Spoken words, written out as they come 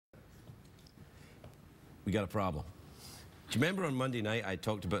we got a problem. Do you remember on Monday night I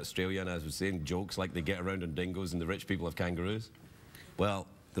talked about Australia and I was saying jokes like they get around on dingoes and the rich people have kangaroos? Well,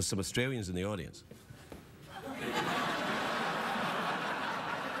 there's some Australians in the audience.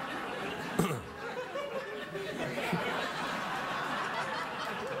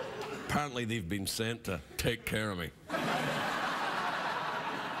 Apparently they've been sent to take care of me.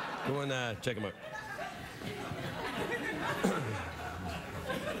 Go and check them out.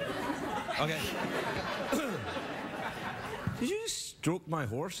 Okay. Did you just stroke my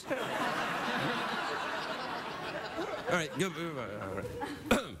horse? All right, good. All right.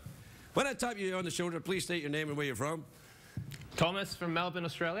 When I tap you on the shoulder, please state your name and where you're from. Thomas from Melbourne,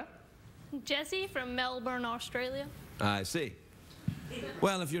 Australia. Jesse from Melbourne, Australia. I see.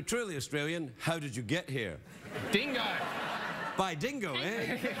 Well, if you're truly Australian, how did you get here? Dingo. By dingo,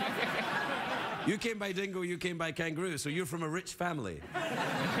 eh? You came by dingo, you came by kangaroo, so you're from a rich family.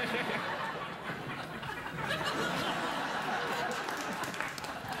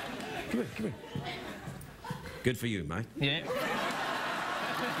 Come here, come here. Good for you, mate. Yeah.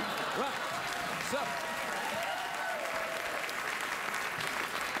 Right, so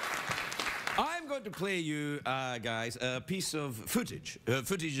I'm going to play you, guys, a piece of footage.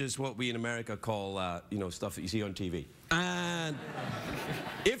 Footage is what we in America call, you know, stuff that you see on TV. And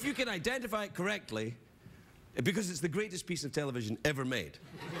if you can identify it correctly, because it's the greatest piece of television ever made,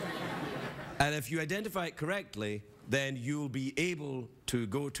 and if you identify it correctly, then you'll be able to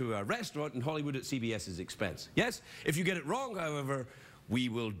go to a restaurant in Hollywood at CBS's expense. Yes? If you get it wrong, however, we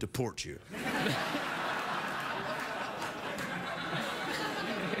will deport you.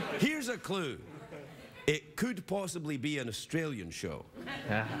 Here's a clue. It could possibly be an Australian show.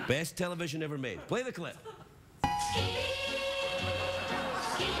 Yeah. Best television ever made. Play the clip.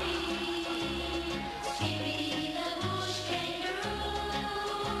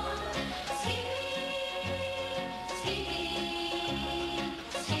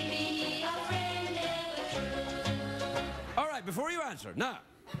 Before you answer, now,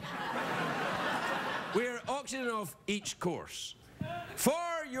 we're auctioning off each course for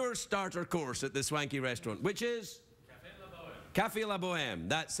your starter course at the swanky restaurant, which is Café La Bohème.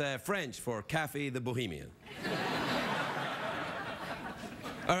 That's French for Café the Bohemian.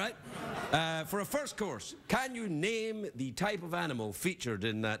 All right. For a first course, can you name the type of animal featured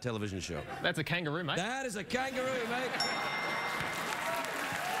in that television show? That's a kangaroo, mate. That is a kangaroo, mate.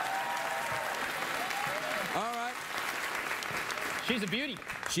 All right. She's a beauty.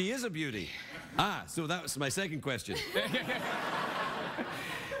 She is a beauty. Ah, so that was my second question.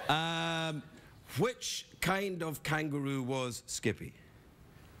 Which kind of kangaroo was Skippy?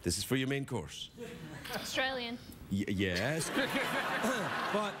 This is for your main course. Australian. Yes.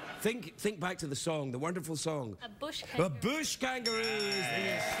 But think back to the song, the wonderful song. A bush kangaroo. A bush kangaroo is the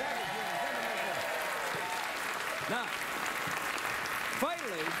second. Now,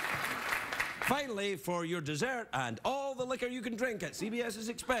 finally, for your dessert and all the liquor you can drink at CBS's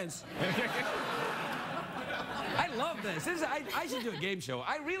expense. I love this. I should do a game show.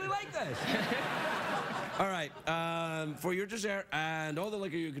 I really like this. All right, for your dessert and all the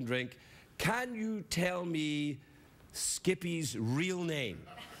liquor you can drink, can you tell me Skippy's real name?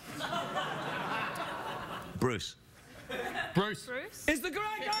 Bruce. Bruce. Bruce? Is the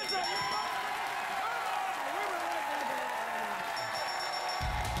correct answer.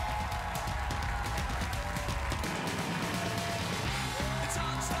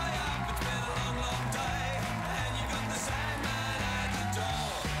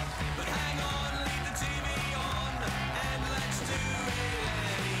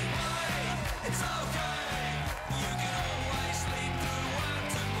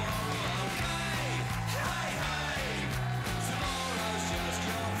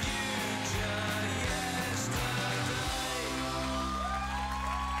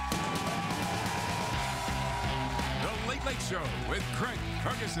 Late Show with Craig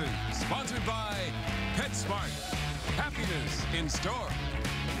Ferguson, sponsored by PetSmart. Happiness in store.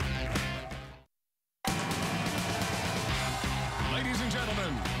 Ladies and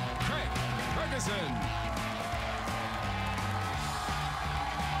gentlemen, Craig Ferguson.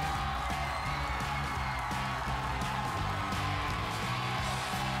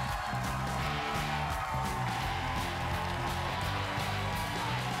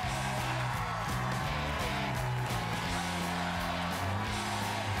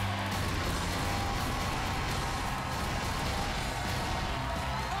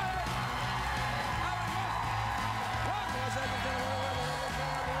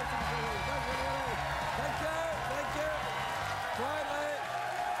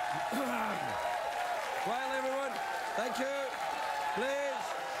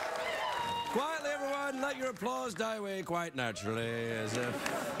 Let your applause die away quite naturally, as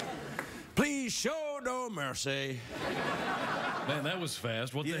if... Please show no mercy. Man, that was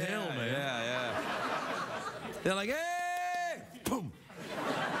fast. What the hell, man? Yeah. They're like, hey! Boom!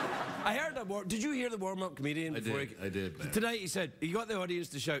 I heard that did you hear the warm-up comedian? I did, man. Tonight he said, he got the audience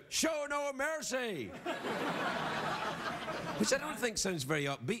to shout, show no mercy! Which I don't think sounds very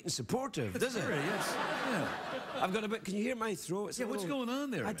upbeat and supportive, does it? Yes. Yeah. I've got a bit, can you hear my throat? It's What's going on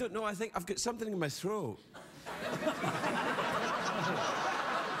there? I don't know, I think I've got something in my throat.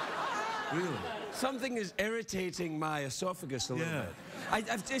 Really? Something is irritating my esophagus a little bit.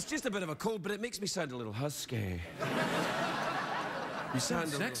 It's just a bit of a cold, but it makes me sound a little husky. You sound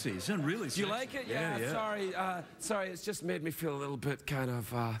sexy. You sound really sexy. Do you like it? Yeah. Sorry, it's just made me feel a little bit kind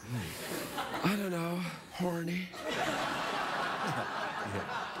of, I don't know, horny.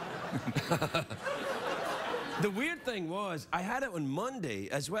 The weird thing was, I had it on Monday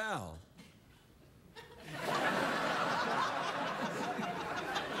as well.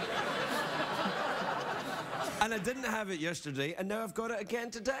 And I didn't have it yesterday, and now I've got it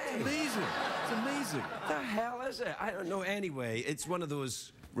again today. It's amazing. It's amazing. What the hell is it? I don't know. Anyway, it's one of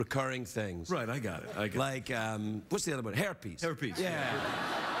those recurring things. Right, I got it. Like, what's the other one? Herpes. Herpes. Yeah.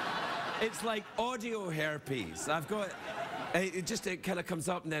 It's like audio herpes. I've got... It kind of comes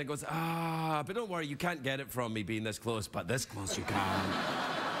up and then it goes, but don't worry, you can't get it from me being this close, but this close you can.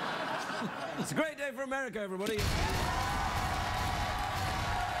 It's a great day for America, everybody.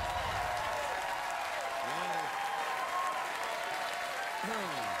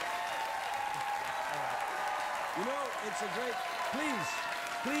 You know, it's a great...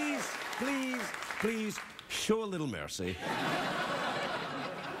 Please, show a little mercy.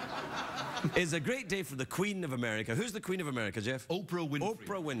 It's a great day for the Queen of America. Who's the Queen of America, Jeff? Oprah Winfrey.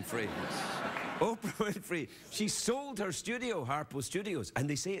 Oprah Winfrey. Oprah Winfrey. She sold her studio, Harpo Studios, and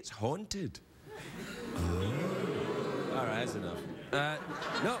they say it's haunted. Oh. All right, that's enough.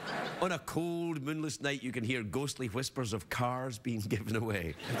 No, on a cold, moonless night, you can hear ghostly whispers of cars being given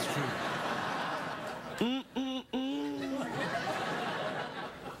away. That's true.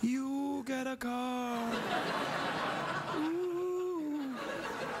 You get a car. Ooh.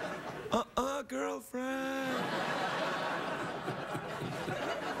 Girlfriend.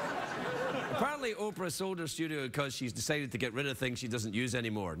 Apparently, Oprah sold her studio because she's decided to get rid of things she doesn't use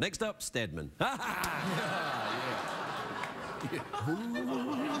anymore. Next up, Stedman.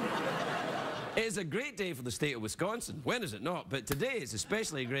 It's a great day for the state of Wisconsin. When is it not? But today it's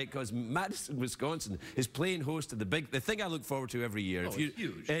especially great because Madison, Wisconsin is playing host to the thing I look forward to every year. Oh, it's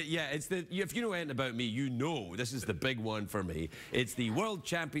huge. If you know anything about me, you know this is the big one for me. It's the World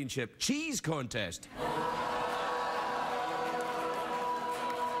Championship Cheese Contest.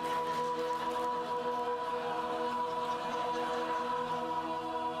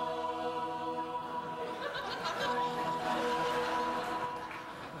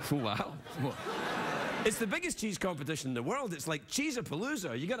 Wow. It's the biggest cheese competition in the world. It's like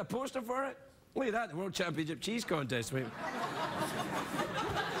Cheese-a-Palooza. You got a poster for it? Look at that, the World Championship Cheese Contest.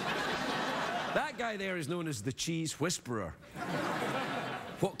 That guy there is known as the Cheese Whisperer.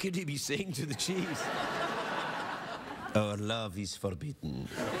 What could he be saying to the cheese? Our love is forbidden.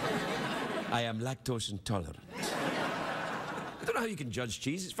 I am lactose intolerant. I don't know how you can judge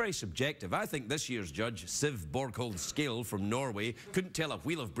cheese. It's very subjective. I think this year's judge, Siv Borghold Skill from Norway, couldn't tell a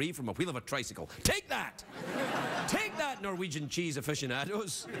wheel of brie from a wheel of a tricycle. Take that! Take that, Norwegian cheese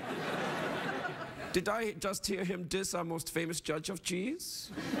aficionados! Did I just hear him diss our most famous judge of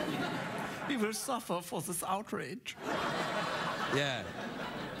cheese? We will suffer for this outrage. Yeah.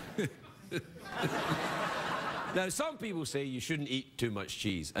 Now, some people say you shouldn't eat too much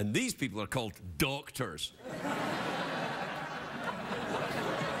cheese, and these people are called doctors.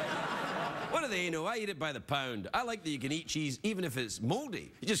 What do they know? I eat it by the pound. I like that you can eat cheese even if it's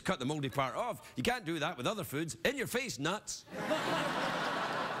moldy. You just cut the moldy part off. You can't do that with other foods. In your face, nuts.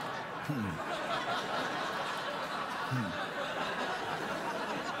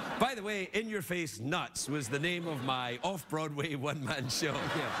 By the way, In Your Face Nuts was the name of my off-Broadway one-man show.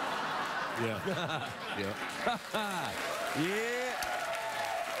 Yeah. Yeah.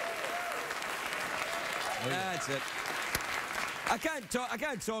 That's it. I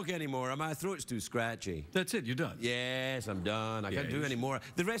can't talk anymore. My throat's too scratchy. That's it, you're done. Yes, I'm done. I can't do any more.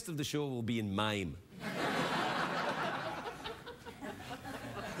 The rest of the show will be in mime.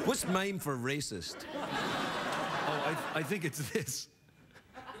 What's mime for racist? Oh, I think it's this.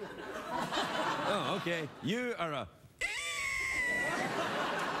 Oh, okay. You are a...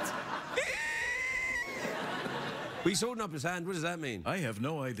 He's holding up his hand. What does that mean? I have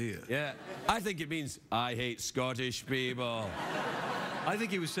no idea. Yeah. I think it means, I hate Scottish people. I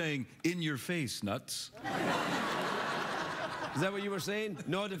think he was saying, in your face, nuts. Is that what you were saying?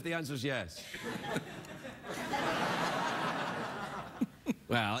 Nod if the answer's yes.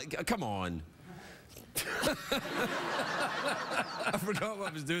 Well, come on. I forgot what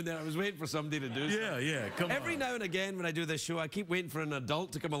I was doing there. I was waiting for somebody to do something. Yeah, come on. Every now and again when I do this show, I keep waiting for an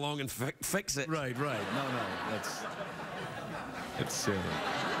adult to come along and fix it. Right. No, that's...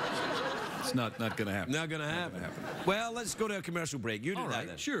 It's not going to happen. Not going to happen. Well, let's go to a commercial break. You do that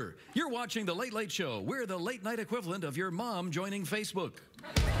then. Sure. You're watching The Late Late Show. We're the late night equivalent of your mom joining Facebook.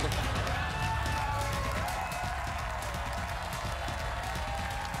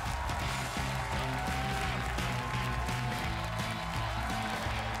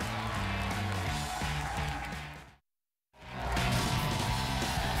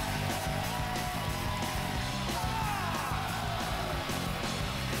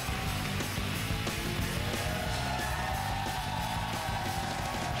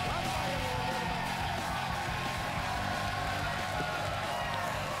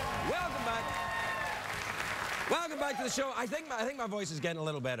 Welcome back to the show. I think my voice is getting a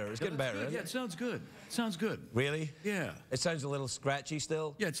little better. It's getting better, isn't Yeah, it? it sounds good. Sounds good. Really? Yeah. It sounds a little scratchy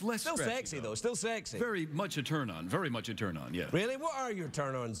still? Yeah, it's less Still scratchy, sexy, though. Still sexy. Very much a turn-on. Very much a turn-on, yeah. Really? What are your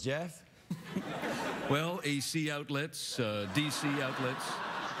turn-ons, Jeff? Well, AC outlets, DC outlets.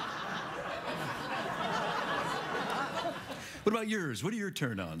 What about yours? What are your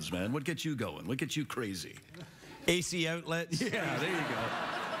turn-ons, man? What gets you going? What gets you crazy? AC outlets? Yeah, there you go.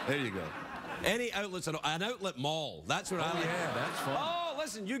 There you go. Any outlets at all. An outlet mall. That's what I like. Yeah, that's fun. Oh,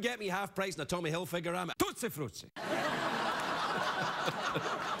 listen, you get me half price in a Tommy Hilfiger, I'm a Tootsie Fruitsie.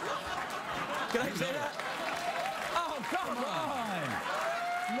 Can I say that? Oh, come on.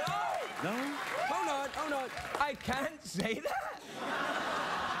 No. No? Hold on. I can't say that.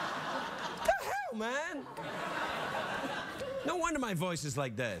 The hell, man? No wonder my voice is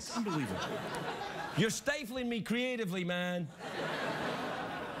like this. Unbelievable. You're stifling me creatively, man.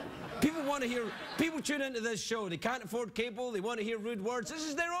 People tune into this show. They can't afford cable. They want to hear rude words. This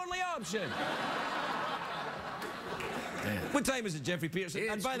is their only option. Man. What time is it, Jeffrey Peterson?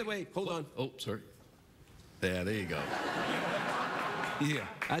 And by the way, hold on. Oh, sorry. There you go. Yeah.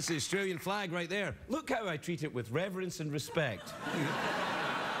 That's the Australian flag right there. Look how I treat it with reverence and respect.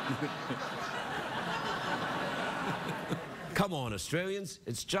 Come on, Australians.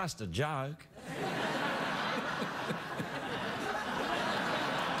 It's just a joke.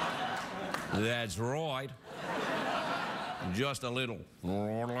 That's right. Just a little.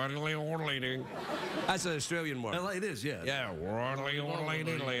 That's an Australian word. Well, it is, yeah. Yeah.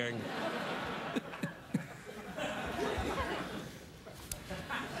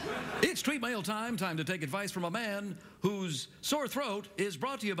 It's treat mail time. Time to take advice from a man whose sore throat is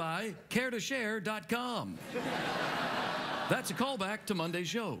brought to you by caretashare.com. That's a callback to Monday's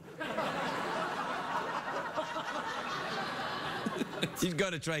show. You've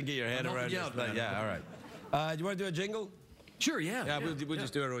got to try and get your head around Yeah, this. Yeah, all right. Do you want to do a jingle? Sure, yeah. Yeah, we'll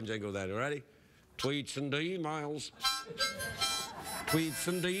just do our own jingle then, all righty? Tweets and emails. Tweets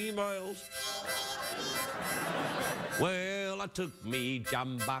and emails. Well, I took me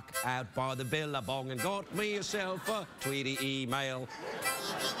jumbuck out by the billabong and got myself a Tweety email.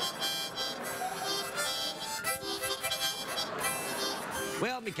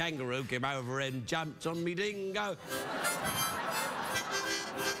 Well, me kangaroo came over and jumped on me dingo.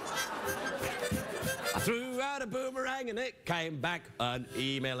 I threw out a boomerang and it came back an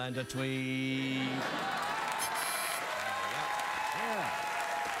email and a tweet.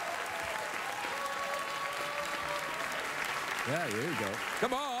 Yeah, here you go.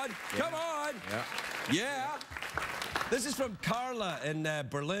 Come on, come on. Yeah. Yeah. This is from Carla in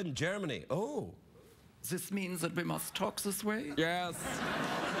Berlin, Germany. Oh. This means that we must talk this way? Yes.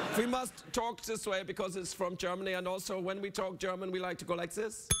 We must talk this way because it's from Germany, and also when we talk German, we like to go like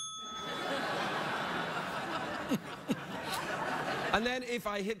this. And then if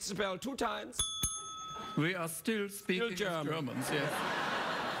I hit the bell 2 times... We are still speaking Germans, yes.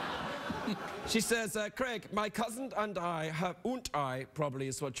 She says, Craig, my cousin and I have... Und I probably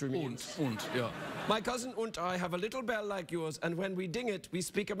is what she means. Und, yeah. My cousin and I have a little bell like yours, and when we ding it, we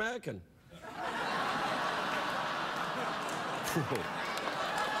speak American.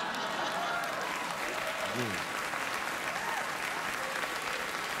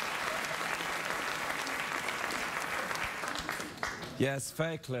 Yes,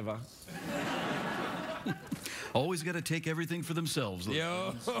 very clever. Always got to take everything for themselves.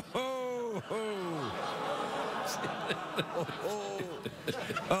 Yo, ho, ho, ho.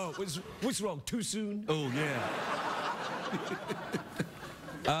 Oh, what's wrong? Too soon? Oh,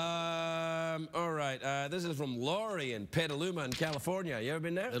 yeah. All right. This is from Laurie in Petaluma in California. You ever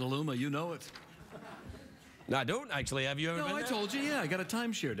been there? Petaluma, you know it. No, I don't actually. Have you ever been No, I there? told you, yeah. I got a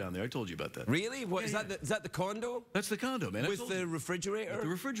timeshare down there. I told you about that. Really? What, Yeah, is that the condo? That's the condo, man. I With told the you. refrigerator? With the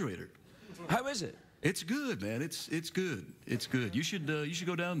refrigerator. How is it? It's good, man. It's good. It's good. You should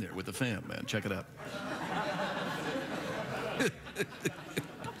go down there with the fam, man. Check it out.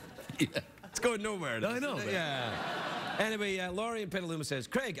 Yeah. It's going nowhere. I know, man. Yeah. Anyway, Laurie in Petaluma says,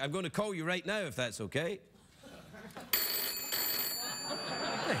 Craig, I'm going to call you right now if that's okay.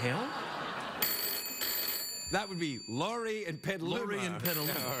 What the hell? That would be Laurie in Petaluma. Laurie in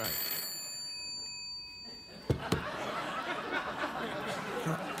Petaluma. Yeah, all right.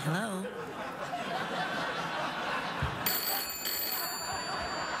 Hello?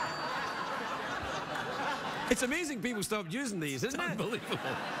 It's amazing people stopped using these, isn't it? Unbelievable.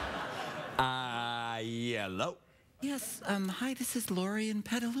 Yellow. Yes, hi, this is Laurie in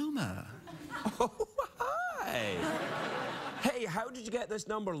Petaluma. Oh, hi. Hey, how did you get this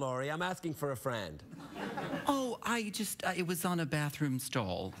number, Laurie? I'm asking for a friend. Oh, it was on a bathroom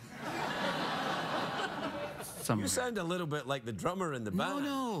stall. Somewhere. You sound a little bit like the drummer in the band.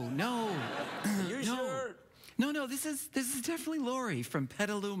 No. You No. sure? No, this is definitely Laurie from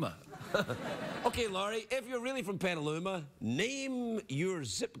Petaluma. Okay, Laurie, if you're really from Petaluma, name your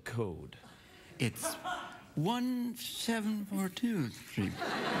zip code. It's 1742 Street.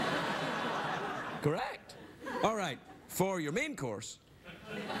 Correct. All right, for your main course,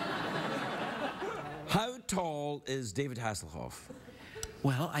 how tall is David Hasselhoff?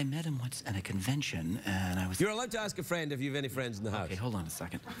 Well, I met him once at a convention, and I was... You're allowed to ask a friend if you have any friends in the house. Okay, hold on a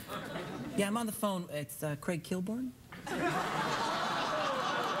second. Yeah, I'm on the phone. It's Craig Kilborn?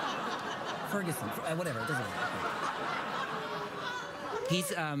 Ferguson, whatever, it doesn't matter.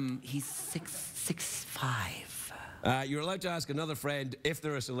 He's 6'5". You're allowed to ask another friend if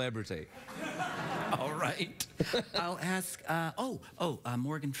they're a celebrity. All right. I'll ask,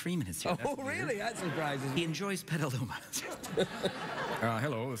 Morgan Freeman is here. Oh, really? That surprises He me. enjoys Petaluma.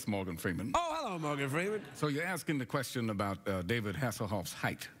 Hello, it's Morgan Freeman. Oh, hello, Morgan Freeman. So you're asking the question about David Hasselhoff's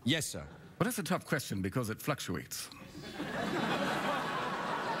height. Yes, sir. Well, that's a tough question because it fluctuates.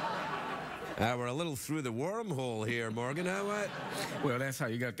 We're a little through the wormhole here, Morgan. How what? Well, that's how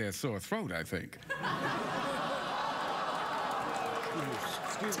you got that sore throat, I think.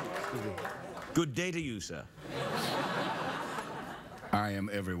 Excuse me. Good day to you, sir. I am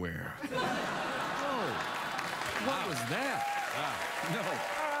everywhere. What was that? No. All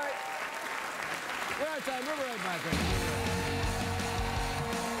right. We're out of time. We'll be right back.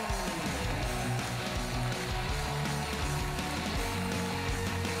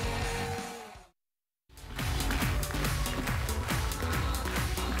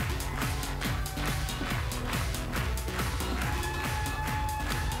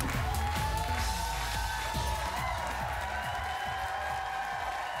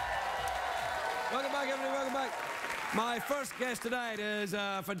 Welcome back, everybody. Welcome back. My first guest tonight is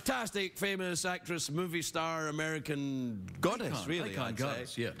a fantastic, famous actress, movie star, American goddess, really. Icon I'd say.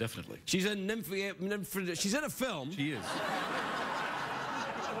 goddess, yeah, definitely. She's in she's in a film, She is.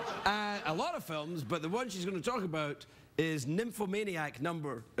 a lot of films, but the one she's going to talk about is Nymphomaniac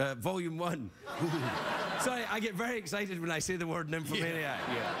Volume 1. Sorry, I get very excited when I say the word nymphomaniac.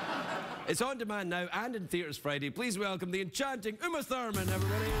 Yeah. It's on demand now and in theaters Friday. Please welcome the enchanting Uma Thurman,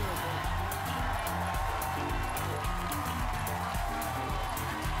 everybody.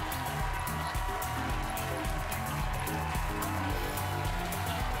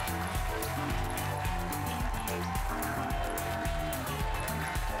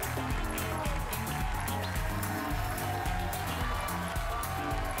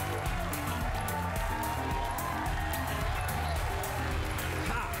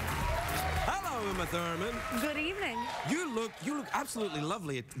 Hello, Uma Thurman. Good evening. You look absolutely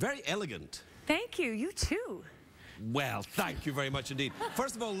lovely. Very elegant. Thank you. You too. Well, thank you very much indeed.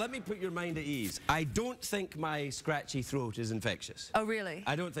 First of all, let me put your mind at ease. I don't think my scratchy throat is infectious. Oh, really?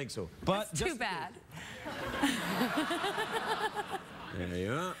 I don't think so. But That's too bad. There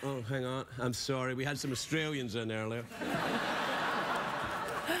you are. Oh, hang on. I'm sorry. We had some Australians in earlier.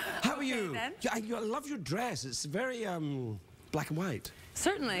 How are you? then. Yeah, I love your dress. It's very black and white.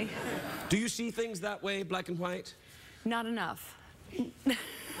 Certainly. Do you see things that way, black and white? Not enough.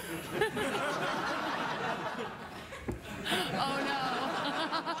 Oh,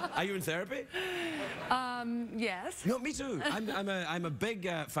 no. Are you in therapy? Yes. No, me too. I'm a big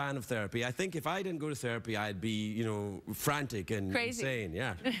fan of therapy. I think if I didn't go to therapy, I'd be, you know, frantic and Crazy. insane.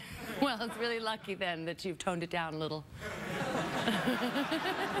 Yeah. Well, it's really lucky then that you've toned it down a little.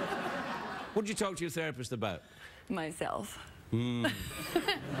 What did you talk to your therapist about? Myself.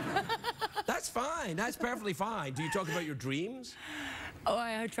 That's fine. That's perfectly fine. Do you talk about your dreams? Oh,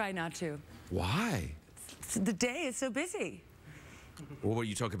 I try not to. Why? The day is so busy. Well, what,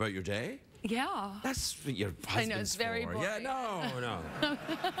 you talk about your day? Yeah. That's what your husband's I know, it's very for. boring. Yeah, no.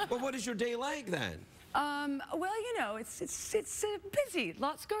 Well, what is your day like then? Well, you know, it's busy.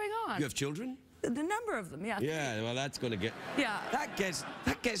 Lots going on. You have children? The number of them, yeah. Yeah, well, that's going to get... Yeah. That gets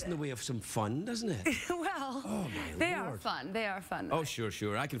in the way of some fun, doesn't it? Well, Oh, my they Lord. are fun. They are fun. Oh,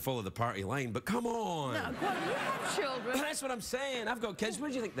 sure. I can follow the party line, but come on. No, well, you have children. Well, that's what I'm saying. I've got kids.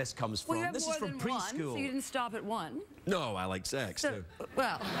 Where do you think this comes from? Well, you have This more is from than one, preschool. so you didn't stop at one. No, I like sex, So, too.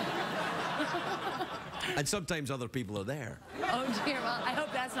 well, And sometimes other people are there. oh dear, well, I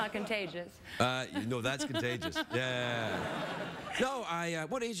hope that's not contagious. No, that's contagious. Yeah. No,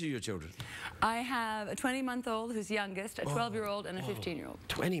 what age are your children? I have a 20-month-old who's youngest, a 12-year-old, and a 15-year-old.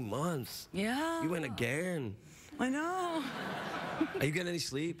 20 months. Yeah. You went again. I know. Are you getting any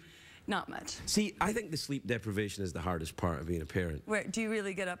sleep? Not much. See, I think the sleep deprivation is the hardest part of being a parent. Where, do you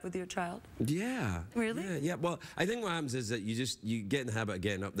really get up with your child? Yeah. Really? Yeah. Well, I think what happens is that you get in the habit of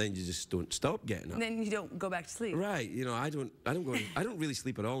getting up, then you just don't stop getting up. And then you don't go back to sleep. Right. You know, I don't really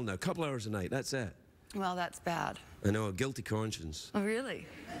sleep at all now. A couple hours a night. That's it. Well, that's bad. I know, a guilty conscience. Oh, really?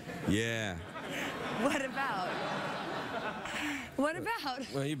 Yeah. What about? What about?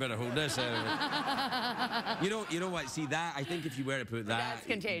 Well, you better hold this out. You know what? See that? I think if you were to put that, That's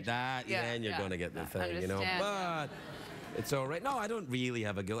contagious. Then you're gonna get the thing. You know. But it's all right. No, I don't really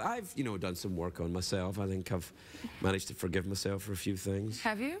have a guilt. I've done some work on myself. I think I've managed to forgive myself for a few things.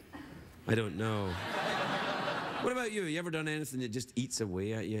 Have you? I don't know. What about you? You ever done anything that just eats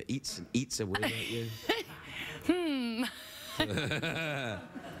away at you? Eats away at you?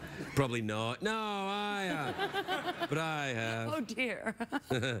 Probably not. No, but I have. Oh dear.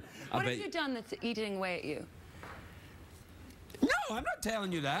 What have you done that's eating away at you? No, I'm not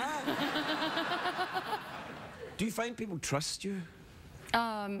telling you that. Do you find people trust you?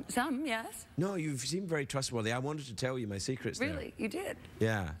 Some, yes. No, you seem very trustworthy. I wanted to tell you my secrets there. Really? You did?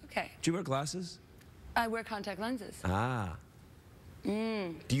 Yeah. Okay. Do you wear glasses? I wear contact lenses. Ah.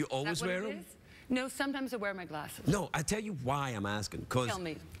 Do you always Is that what wear it them? is? No, sometimes I wear my glasses. No, I tell you why I'm asking. Because Tell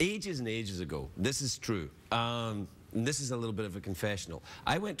me. ages and ages ago, this is true. And this is a little bit of a confessional.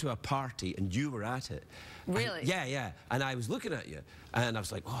 I went to a party and you were at it. Really? And, yeah. And I was looking at you, and I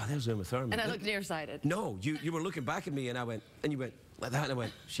was like, oh, there's Uma Thurman. And I look nearsighted. No, you were looking back at me, and you went like that, and I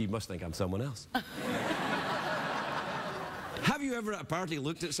went, she must think I'm someone else. Have you ever at a party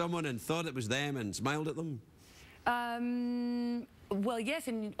looked at someone and thought it was them and smiled at them? Well, yes,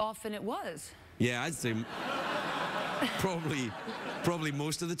 and often it was. Yeah, I'd say probably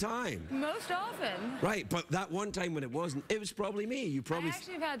most of the time. Most often. Right, but that one time when it wasn't, it was probably me. You probably... I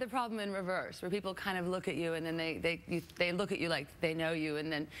actually have had the problem in reverse, where people kind of look at you and then they look at you like they know you,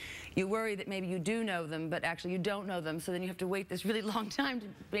 and then you worry that maybe you do know them, but actually you don't know them, so then you have to wait this really long time to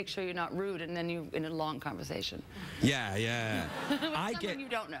make sure you're not rude, and then you're in a long conversation. Yeah. You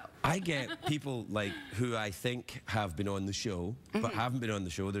don't know. I get people like who I think have been on the show, but haven't been on the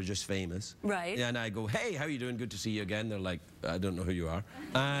show. They're just famous. Right. And I go, hey, how are you doing? Good to see you again. They're like, I don't know who you are.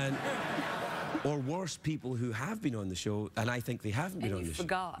 And or worse, people who have been on the show and I think they haven't been And on you the show.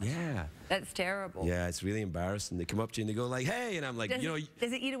 forgot. Yeah. That's terrible. Yeah, it's really embarrassing. They come up to you and they go like, hey, and I'm like,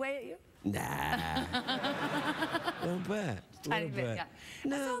 Does it eat away at you? Nah. A little bit. Tiny bit, yeah.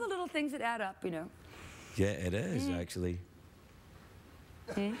 No. That's all the little things that add up, you know. Yeah, it is, actually.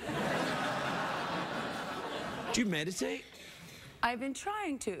 Do you meditate? I've been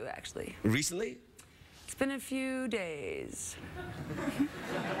trying to, actually. Recently? It's been a few days.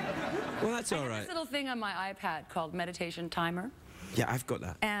 Well, that's all I have right. this little thing on my iPad called Meditation Timer. Yeah, I've got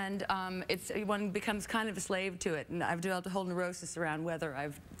that. And one becomes kind of a slave to it. And I've developed a whole neurosis around whether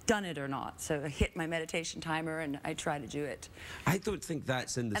I've done it or not. So I hit my meditation timer and I try to do it. I don't think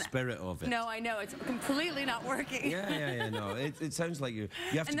that's in the spirit of it. No, I know. It's completely not working. Yeah, no. It sounds like you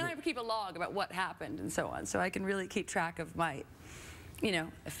have to... And then I have to keep a log about what happened and so on. So I can really keep track of my,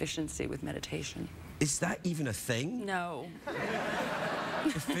 efficiency with meditation. Is that even a thing? No.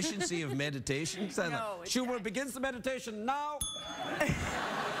 Efficiency of meditation? No, Schumer begins the meditation now.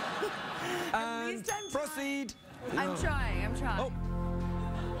 And proceed. I'm trying. Oh.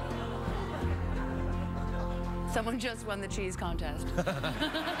 Someone just won the cheese contest. Is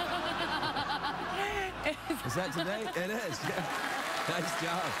that today? It is. Yeah. Nice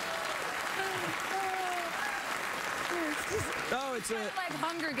job. No, it's kind of like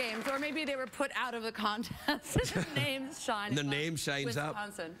Hunger Games, or maybe they were put out of the contest. Their names shine. The name shines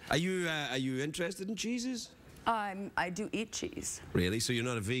Wisconsin. up. Are you interested in cheeses? I do eat cheese. Really? So you're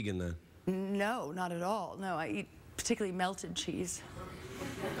not a vegan then? No, not at all. No, I eat particularly melted cheese.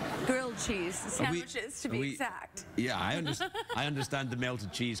 Grilled cheese sandwiches, to be exact. Yeah, I understand the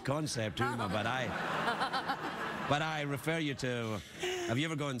melted cheese concept, Uma, but I refer you to. Have you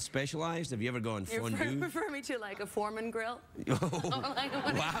ever gone specialized? Have you ever gone fondue? You refer me to like a Foreman grill? Oh,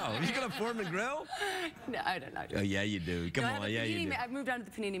 wow, you got a Foreman grill? No, I don't know. Oh, yeah, you do. Come on, yeah, you do. I've moved on to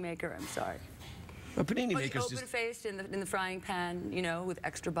the panini maker. I'm sorry. A panini maker's just open-faced in the frying pan, you know, with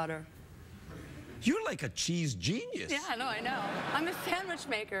extra butter. You're like a cheese genius. Yeah, I know. I'm a sandwich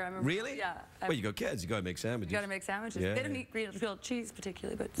maker. Really? Yeah. Well, you got kids. You got to make sandwiches. You got to make sandwiches. Yeah, they don't eat grilled cheese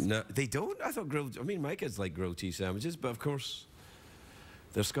particularly, but no, they don't. I thought grilled. I mean, my kids like grilled cheese sandwiches, but of course,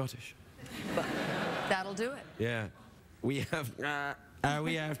 they're Scottish. But that'll do it. Yeah, we have to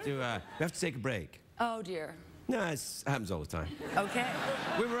take a break. Oh dear. No, it happens all the time. Okay.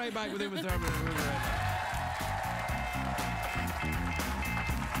 We'll be right back with Thurman. We'll be right back.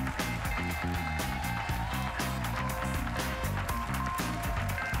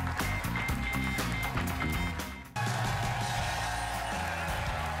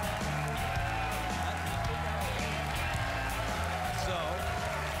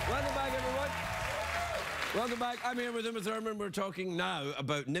 Welcome back. I'm here with Thurman. We're talking now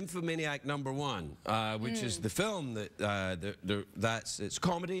about Nymphomaniac #1, which is the film that it's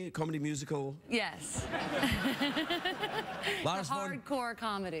comedy musical. Yes. Hardcore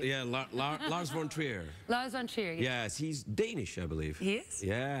comedy. Yeah, Lars von Trier. Lars von Trier. Yes, he's Danish, I believe. He is?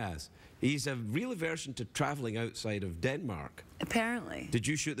 Yes. He's a real aversion to traveling outside of Denmark. Apparently. Did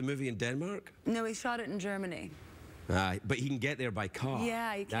you shoot the movie in Denmark? No, he shot it in Germany. But he can get there by car.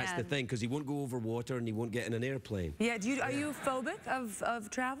 Yeah, he can. That's the thing, because he won't go over water and he won't get in an airplane. Yeah, are you phobic of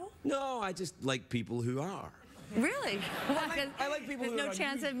travel? No, I just like people who are. Really? I like people who are There's no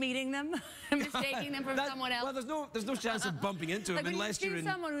chance of meeting them, mistaking them for someone else. Well, there's no chance of bumping into them unless you're in. When you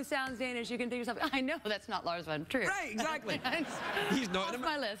see someone who sounds Danish, you can think to yourself, I know that's not Lars von Trier. Right, exactly. He's not off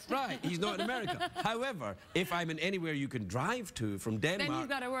my list. Right, he's not in America. However, if I'm in anywhere you can drive to from Denmark, then you've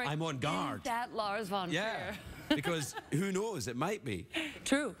got to worry. I'm on guard. Is that Lars von Trier? Yeah. Because who knows, it might be.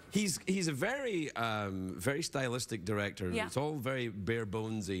 True. He's a very stylistic director. Yeah. It's all very bare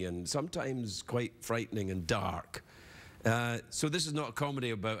bonesy and sometimes quite frightening and dark. So this is not a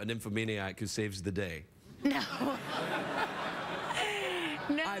comedy about an nymphomaniac who saves the day. No.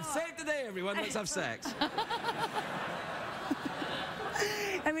 No. I've saved the day, everyone. Let's have sex.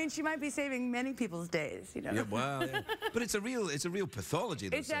 I mean, she might be saving many people's days, you know. Yeah, well, yeah. But it's a real pathology.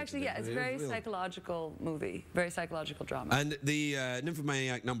 It's actually, yeah, it's a very psychological movie, very psychological drama. And the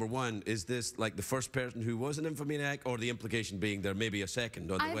Nymphomaniac #1, is this like the first person who was a nymphomaniac, or the implication being there may be a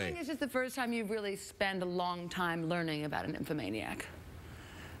second on the way? I think it's just the first time you really spend a long time learning about a nymphomaniac.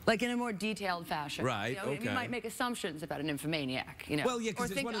 Like in a more detailed fashion. Right, you know, okay. You might make assumptions about a nymphomaniac, you know. Well, yeah, or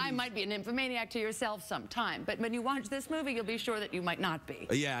think I might be a nymphomaniac to yourself sometime. But when you watch this movie, you'll be sure that you might not be.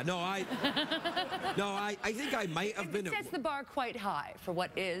 Yeah, no, I think I might have been. It sets the bar quite high for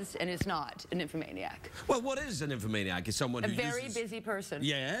what is and is not a nymphomaniac. Well, what is a nymphomaniac? Is someone who very busy person.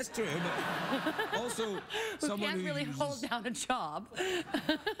 Yeah, that's true. But also someone who can't really hold down a job.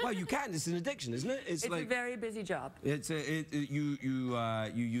 Well, you can. It's an addiction, isn't it? It's like a very busy job.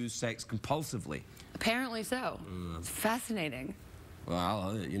 You use sex compulsively. Apparently so. It's fascinating.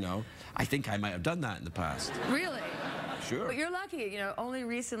 Well, you know, I think I might have done that in the past. Really? Sure. But you're lucky, you know, only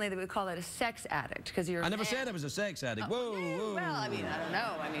recently that we call it a sex addict, because you're I never said I was a sex addict. Oh, whoa. Well, I mean, I don't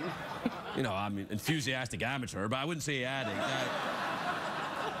know. I mean... You know, I'm an enthusiastic amateur, but I wouldn't say addict.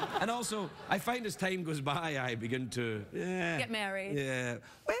 And also, I find as time goes by, I begin to... Get married. Yeah.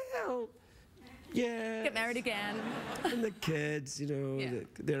 Well... Yeah. Get married again. And the kids, you know,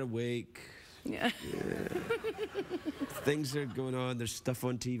 they're awake. Yeah. Things are going on. There's stuff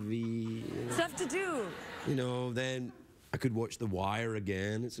on TV. You know. Stuff to do. You know, then I could watch The Wire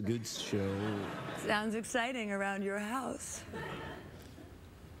again. It's a good show. Sounds exciting around your house.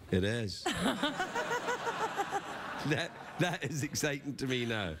 It is. That is exciting to me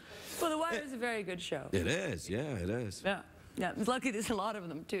now. Well, The Wire is a very good show. It is. Yeah, it is. Yeah. Yeah, it's lucky there's a lot of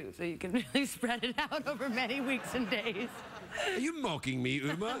them, too, so you can really spread it out over many weeks and days. Are you mocking me,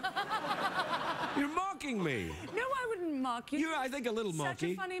 Uma? You're mocking me. No, I wouldn't mock you. You're, I think, a little mocky.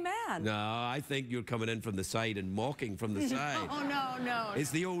 Such a funny man. No, I think you're coming in from the side and mocking from the side. Oh, no.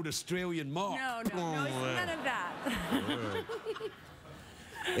 It's the old Australian mock. No, it's none of that.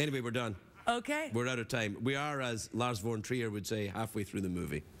 Anyway, we're done. Okay. We're out of time. We are, as Lars von Trier would say, halfway through the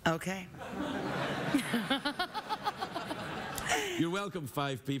movie. Okay. You're welcome,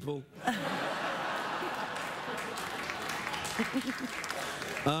 5 people.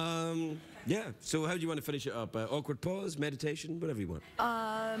 Yeah, so how do you want to finish it up? Awkward pause, meditation, whatever you want.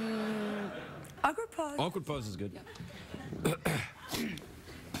 Awkward pause. Awkward pause is good. Yeah.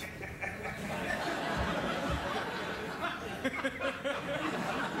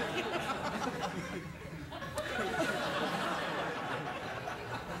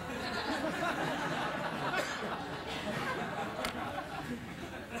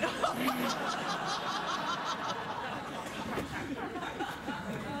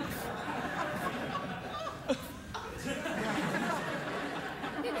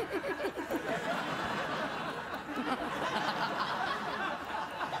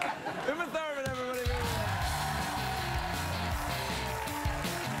 Uma Thurman, everybody.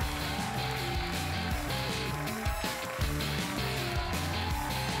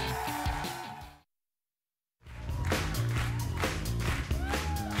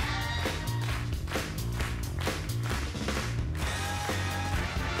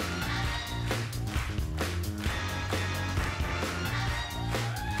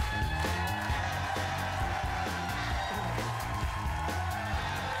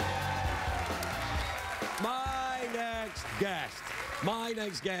 My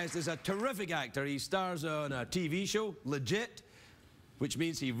next guest is a terrific actor. He stars on a TV show, Legit, which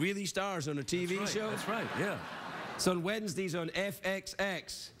means he really stars on a TV show. That's right, yeah. It's on Wednesdays on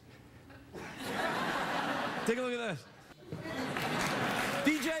FXX. Take a look at this.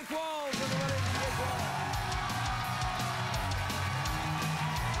 DJ Qualls, everybody. DJ Qualls.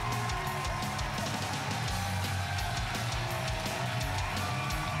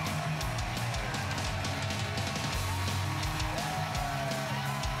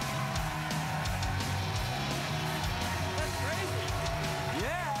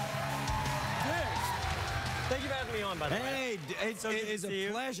 Thank you for having me on, by the way. Hey, it's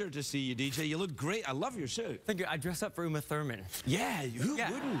a pleasure to see you, DJ. You look great. I love your suit. Thank you. I dressed up for Uma Thurman. Yeah, who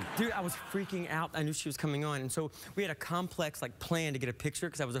wouldn't? Dude, I was freaking out. I knew she was coming on, and so we had a complex plan to get a picture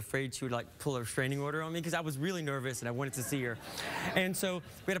because I was afraid she would pull a restraining order on me because I was really nervous and I wanted to see her. And so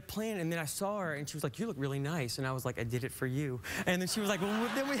we had a plan, and then I saw her, and she was like, "You look really nice," and I was like, "I did it for you." And then she was like, "Well,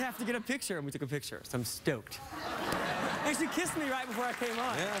 then we have to get a picture," and we took a picture. So I'm stoked. And she kissed me right before I came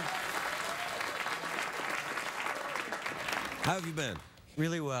on. Yeah. How have you been?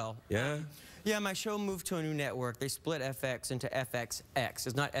 Really well. Yeah? Yeah, my show moved to a new network. They split FX into FXX.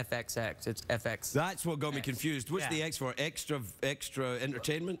 It's not FXX, it's FX. That's what got me confused. What's the X for? Extra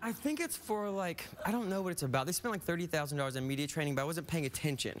entertainment? I think it's for I don't know what it's about. They spent like $30,000 on media training, but I wasn't paying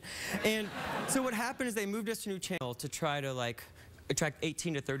attention. And so what happened is they moved us to a new channel to try to attract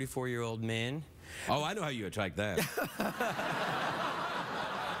 18 to 34-year-old men. Oh, I know how you attract that.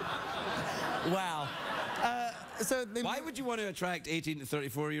 Wow. Why would you want to attract 18 to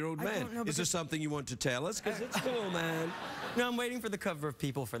 34-year-old men? I don't know, Is there something you want to tell us? Because it's cool, man. No, I'm waiting for the cover of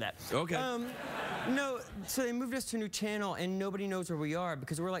People for that. Okay. No, so they moved us to a new channel, and nobody knows where we are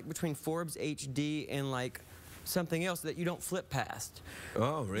because we're between Forbes HD and something else that you don't flip past.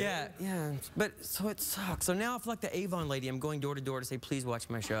 Oh, really? Yeah, yeah. But so it sucks. So now I feel like the Avon lady. I'm going door to door to say, please watch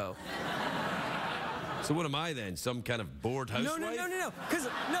my show. So what am I then? Some kind of bored housewife? No. Because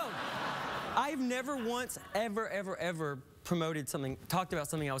I've never once, ever talked about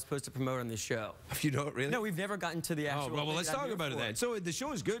something I was supposed to promote on this show. Have you not really? No, we've never gotten to the actual. Oh, well, let's talk about it then. So the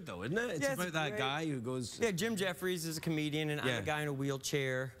show is good, though, isn't it? It's about that guy who goes. Yeah, Jim Jeffries is a comedian, and I'm a guy in a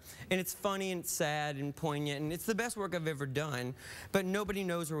wheelchair. And it's funny and sad and poignant, and it's the best work I've ever done. But nobody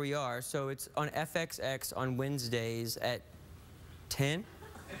knows where we are, so it's on FXX on Wednesdays at 10.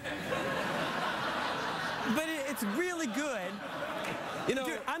 But it's really good. You know,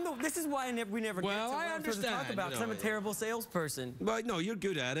 dude, this is why we never get to talk about, because I'm a terrible salesperson. Well, no, you're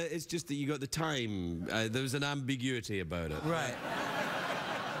good at it. It's just that you got the time. There was an ambiguity about it. Right.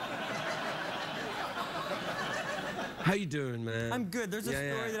 How you doing, man? I'm good. There's a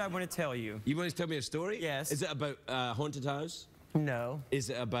story that I want to tell you. You want to tell me a story? Yes. Is it about haunted house? No.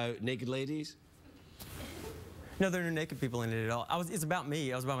 Is it about naked ladies? No, there are no naked people in it at all. It's about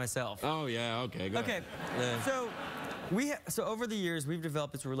me. I was about myself. Oh, yeah, okay, go ahead. So so over the years, we've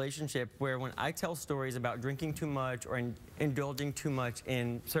developed this relationship where when I tell stories about drinking too much or indulging too much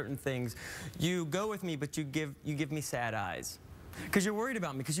in certain things, you go with me, but you give me sad eyes. Because you're worried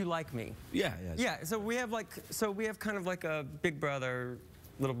about me, because you like me. Yeah. Yeah, so we have kind of like a big brother,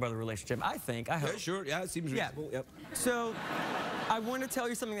 little brother relationship, I think, I hope. Yeah, sure, yeah, it seems reasonable, yep. So I want to tell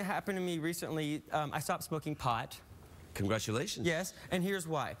you something that happened to me recently. I stopped smoking pot. Congratulations. Yes, and here's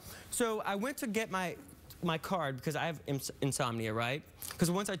why. So I went to get my card because I have insomnia, right?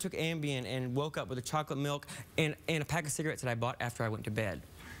 Because once I took Ambien and woke up with a chocolate milk and a pack of cigarettes that I bought after I went to bed.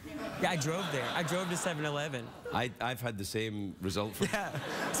 Yeah, I drove there. I drove to 7-Eleven. I've had the same result. Yeah.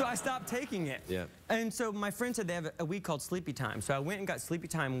 So I stopped taking it. Yeah. And so my friend said they have a weed called Sleepy Time. So I went and got Sleepy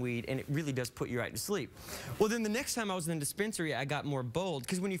Time weed, and it really does put you right to sleep. Well, then the next time I was in the dispensary, I got more bold,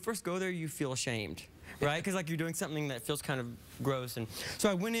 because when you first go there, you feel ashamed. Right? Because like you're doing something that feels kind of gross. And so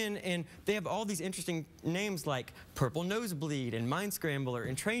I went in, and they have all these interesting names like Purple Nosebleed and Mind Scrambler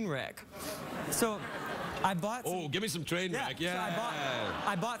and Trainwreck. So I bought some, give me some Trainwreck. Yeah. So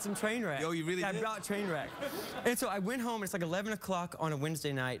I bought some Trainwreck. Oh, you really did? I bought Trainwreck. And so I went home, and it's like 11 o'clock on a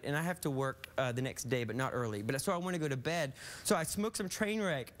Wednesday night, and I have to work the next day, but not early. But so I want to go to bed. So I smoke some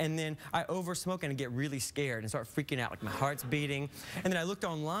Trainwreck, and then I over-smoke and I get really scared and start freaking out, like my heart's beating. And then I looked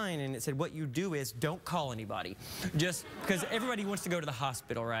online, and it said, what you do is don't call anybody. Just because everybody wants to go to the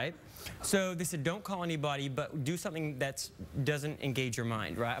hospital, right? So they said, don't call anybody, but do something that doesn't engage your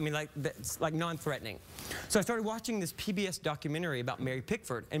mind, right? I mean, like, that's like non-threatening. So I started watching this PBS documentary about Mary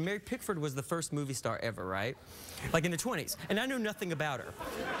Pickford, and Mary Pickford was the first movie star ever, right? Like in the 20s, and I knew nothing about her.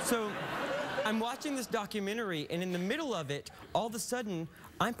 So I'm watching this documentary, and in the middle of it, all of a sudden,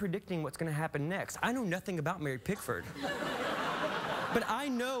 I'm predicting what's going to happen next. I know nothing about Mary Pickford. But I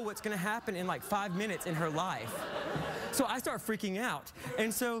know what's going to happen in like 5 minutes in her life. So I start freaking out.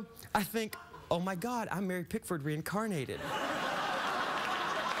 And so I think, oh my God, I'm Mary Pickford reincarnated.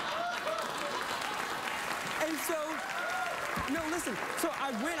 And so, no, listen, so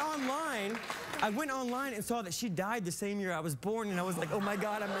I went online and saw that she died the same year I was born, and I was like, oh my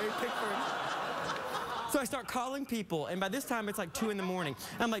God, I'm Mary Pickford. So I start calling people, and by this time it's like 2 in the morning.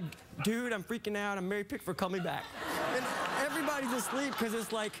 I'm like, dude, I'm freaking out, I'm Mary Pickford, call me back. And everybody's asleep because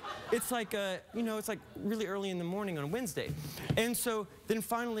it's like you know, it's like really early in the morning on Wednesday. And so then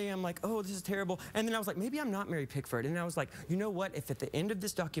finally I'm like, oh, this is terrible. And then I was like, maybe I'm not Mary Pickford. And I was like, you know what? If at the end of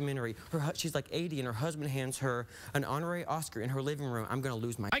this documentary, she's like 80 and her husband hands her an honorary Oscar in her living room, I'm going to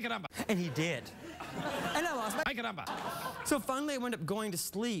lose my... Ay, caramba. And he did. And I lost my... Ay, caramba. So finally I wound up going to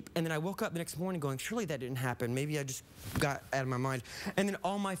sleep, and then I woke up the next morning going, surely that didn't happen. Maybe I just got out of my mind. And then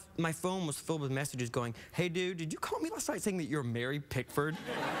all my phone was filled with messages going, hey dude, did you call me last night saying that you're Mary Pickford?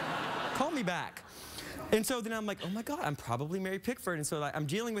 Call me back. And so then I'm like, oh my God, I'm probably Mary Pickford. And so like, I'm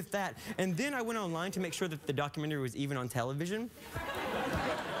dealing with that. And then I went online to make sure that the documentary was even on television.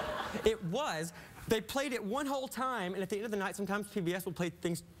 It was. They played it one whole time, and at the end of the night, sometimes PBS will play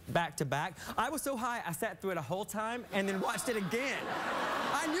things back to back. I was so high, I sat through it a whole time and then watched it again.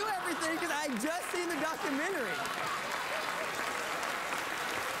 I knew everything because I had just seen the documentary.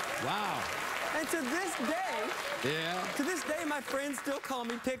 Wow. And to this day, my friends still call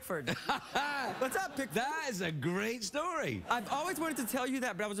me Pickford. What's up, Pickford? That is a great story. I've always wanted to tell you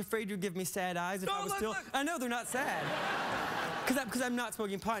that, but I was afraid you'd give me sad eyes if I was still... I know, they're not sad. Because I'm not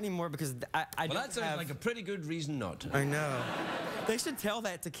smoking pot anymore, because I don't that sounds like a pretty good reason not to. I know. They should tell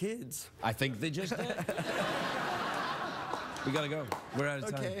that to kids. I think they just did. We gotta go. We're out of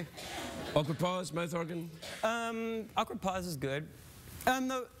time. Okay. Awkward pause, mouth organ? Awkward pause is good.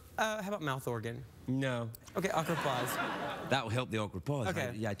 No, how about mouth organ? No. Okay, awkward pause. That will help the awkward pause.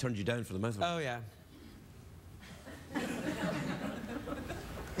 Okay. I turned you down for the mouth organ. Oh, yeah.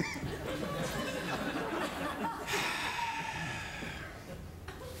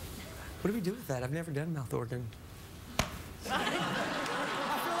 What do we do with that? I've never done mouth organ. I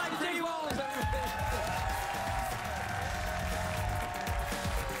feel like Pretty Walls.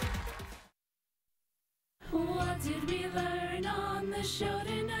 What did we learn on the show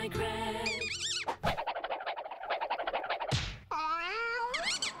tonight, Greg?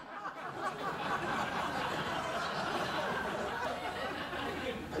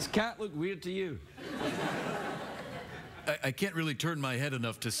 Does cat look weird to you? I can't really turn my head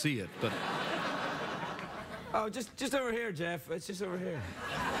enough to see it, but... Oh, just over here, Jeff. It's just over here.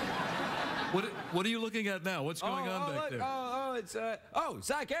 What are you looking at now? What's going on back there? It's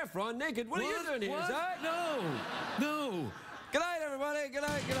Zac Efron naked. What are you doing here, Zac? No. Good night, everybody. Good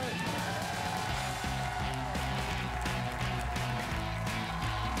night.